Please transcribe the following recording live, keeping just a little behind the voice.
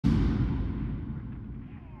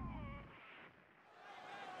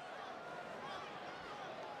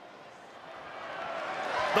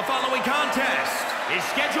The following contest is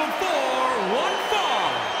scheduled for one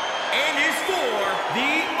fall and is for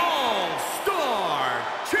the All-Star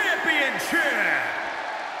Championship.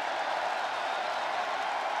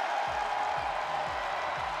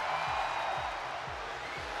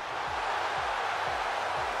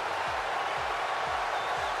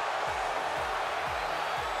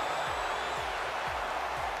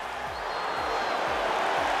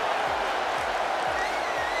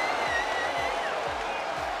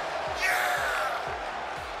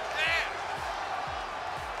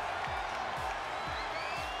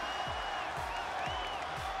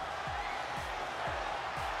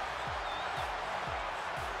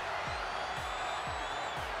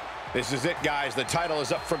 This is it, guys. The title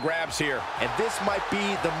is up for grabs here. And this might be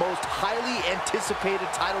the most highly anticipated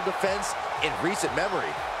title defense in recent memory.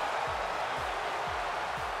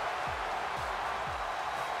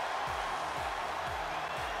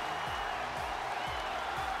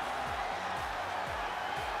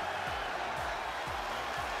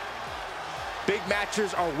 Big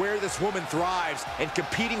matches are where this woman thrives, and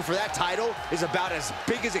competing for that title is about as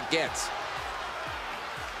big as it gets.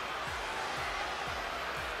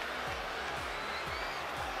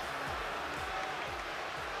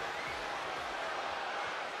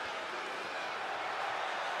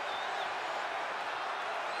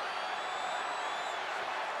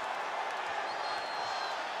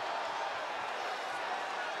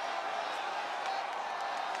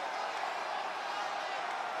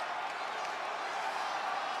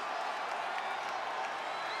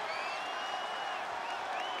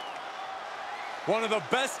 One of the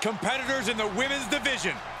best competitors in the women's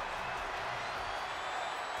division.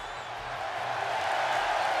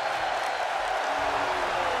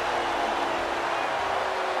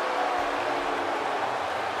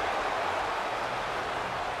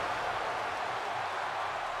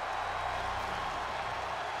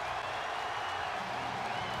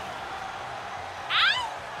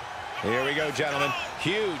 Here we go, gentlemen.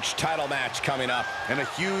 Huge title match coming up. And a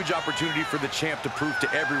huge opportunity for the champ to prove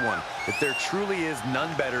to everyone that there truly is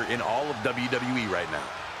none better in all of WWE right now.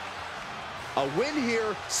 A win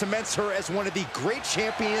here cements her as one of the great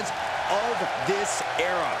champions of this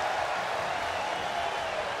era.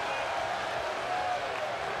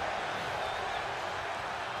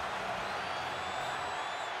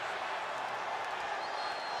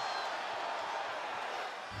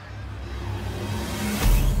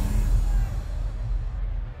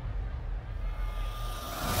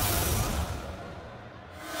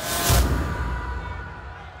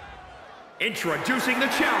 Introducing the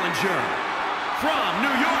challenger from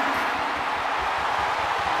New York.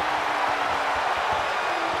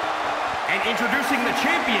 And introducing the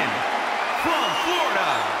champion from Florida.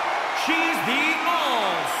 She's the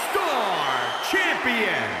All-Star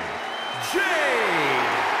Champion, Jade.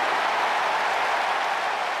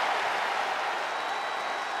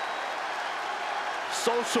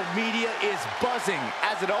 Social media is buzzing,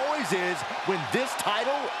 as it always is when this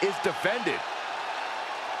title is defended.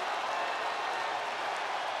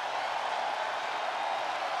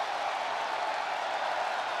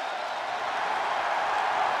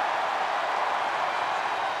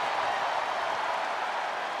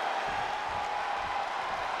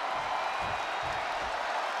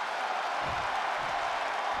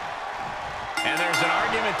 And there's an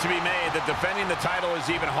argument to be made that defending the title is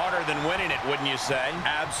even harder than winning it, wouldn't you say?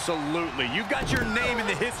 Absolutely. You've got your name in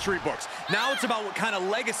the history books. Now it's about what kind of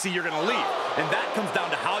legacy you're going to leave. And that comes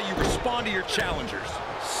down to how you respond to your challengers.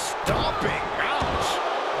 Stomping. Ouch.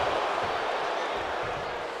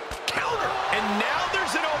 Counter. And now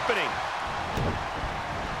there's an opening.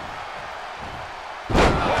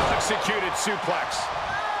 Well-executed suplex.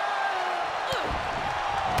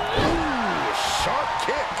 Ooh, sharp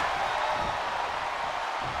kick.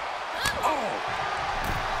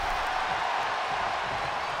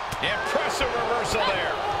 Impressive reversal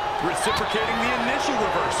there. Reciprocating the initial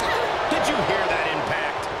reversal. Did you hear that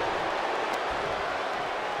impact?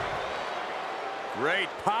 Great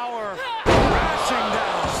power. Crashing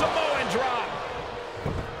down. Samoan drop.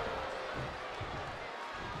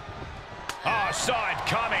 Oh, saw it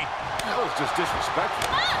coming. That was just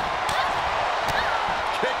disrespectful.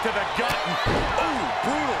 Kick to the gut. Ooh,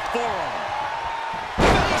 brutal forearm.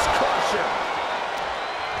 Face crusher.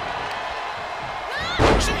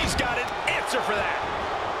 She's got an answer for that.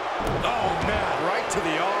 Oh, man, right to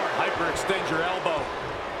the arm. Hyperextend your elbow.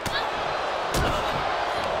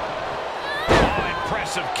 Oh,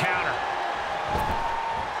 impressive counter.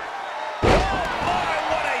 Oh, my,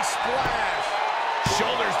 what a splash.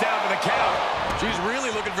 Shoulders down for the count. She's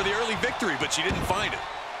really looking for the early victory, but she didn't find it.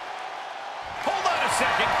 Hold on a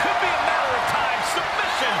second. Could be a matter of time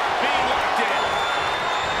submission being locked in.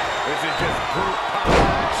 This is just brute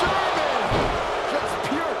power. Just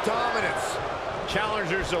pure dominance.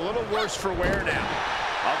 Challenger's a little worse for wear now.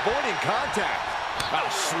 Avoiding contact. A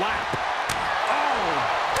slap.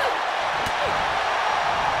 Oh,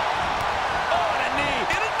 On a knee.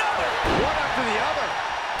 And another. one after the other.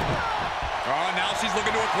 Oh, now she's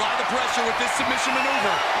looking to apply the pressure with this submission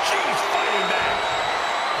maneuver. She's fighting back.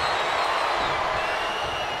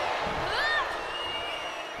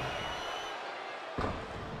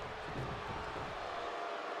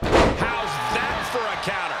 How's that for a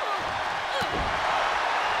counter?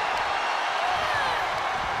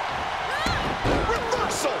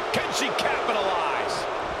 Reversal. Can she capitalize?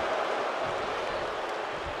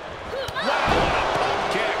 Wow, what a pump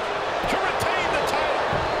kick to retain the title.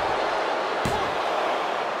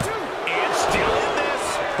 And still in this.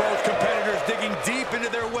 Both competitors digging deep into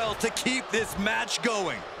their well to keep this match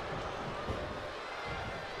going.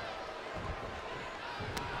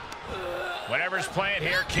 Whatever's playing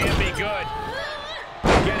here can be good.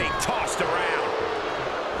 Getting tossed around.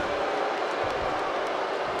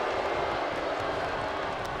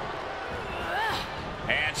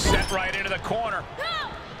 And set right into the corner.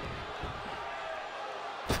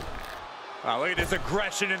 Oh, look at this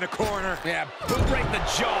aggression in the corner. Yeah, boot right in the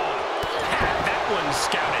jaw. Had that one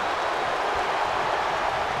scouted.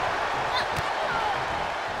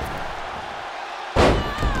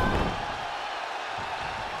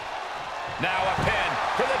 Now a pin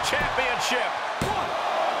for the championship. 1,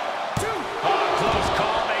 2. Oh, close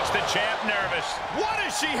call makes the champ nervous. What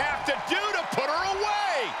does she have to do to put her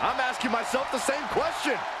away? I'm asking myself the same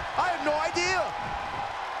question. I have no idea.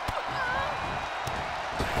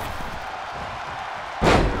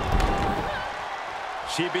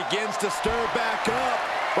 She begins to stir back up,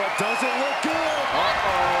 but doesn't look good.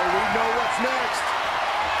 Uh-oh, we know what's next.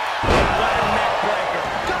 What a neck breaker.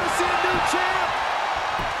 Gonna see a new champ.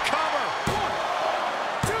 Cover.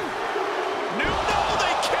 1, 2. No,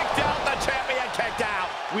 they kicked out. The champion kicked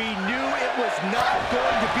out. We knew it was not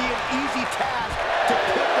going to be an easy task to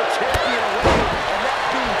put the champion away, and that's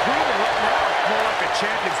being proven right now. More like the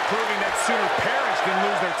champions proving that sooner perish than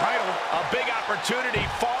lose their title. A big opportunity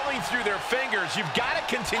falling through their fingers. You've got to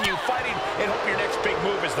continue fighting and hope your next big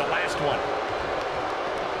move is the last one.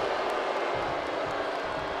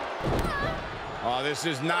 Oh, this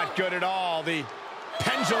is not good at all. The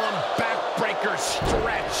pendulum backbreaker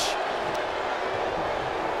stretch.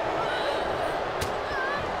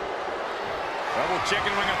 Double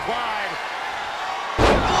chicken wing applied.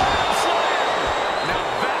 Now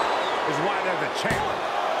that Is why they're the champ.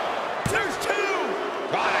 there's 2.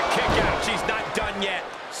 Got a kick out. She's not done yet.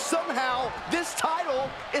 Somehow, this title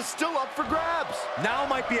is still up for grabs. Now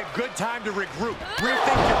might be a good time to regroup.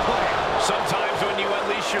 Rethink your plan. Sometimes when you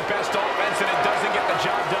unleash your best offense and it doesn't get the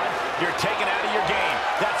job done, you're taken out of your game.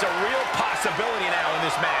 That's a real possibility now in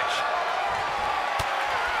this match.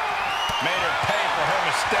 Made her pay for her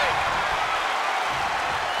mistake.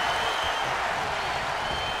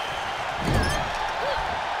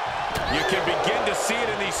 You can begin to see it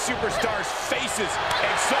in these superstars' faces.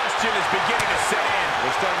 Exhaustion is beginning to set in.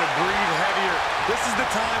 They're starting to breathe heavier. This is the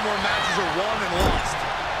time where matches are won and lost.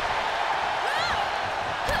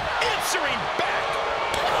 Answering back.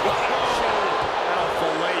 That'll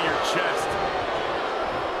fillet your chest.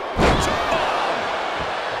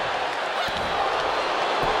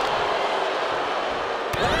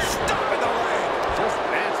 Stop in the leg. Just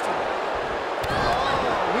nasty.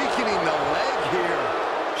 Oh, weakening the leg here.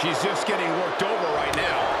 She's just getting worked over right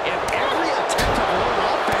now. And every attempt to hold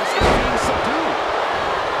offense is being subdued.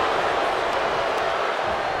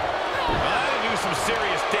 That'll do some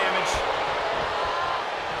serious damage.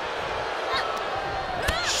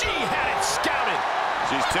 She had it scouted.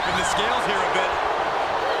 She's tipping the scales here a bit.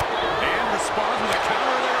 And responds with a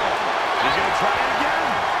counter of their own. She's going to try it again.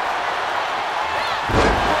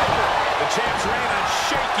 The champ's laying on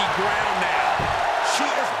shaky ground now. She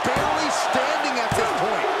is barely standing at this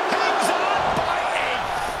point. Hangs on by a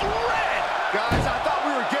thread. Guys, I thought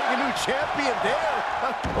we were getting a new champion there.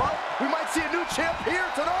 Well, we might see a new champ here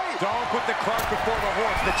tonight. Don't put the cart before the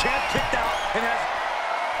horse. The champ kicked out and has...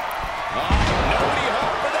 Nobody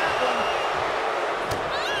home for that one.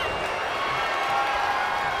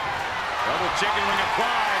 Double chicken wing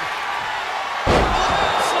applied.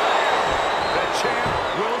 The champ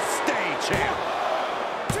Will stay champ.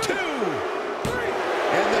 2.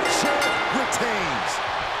 And the champ retains.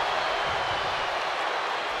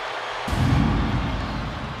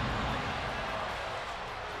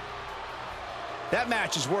 That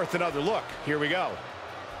match is worth another look. Here we go.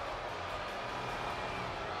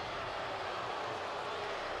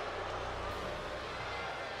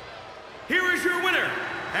 here's your winner,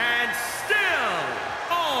 and still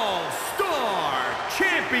All-Star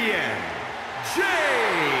Champion,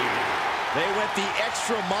 Jade. They went the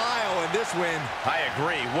extra mile in this win. I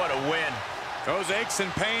agree. What a win. Those aches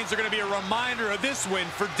and pains are going to be a reminder of this win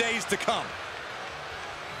for days to come.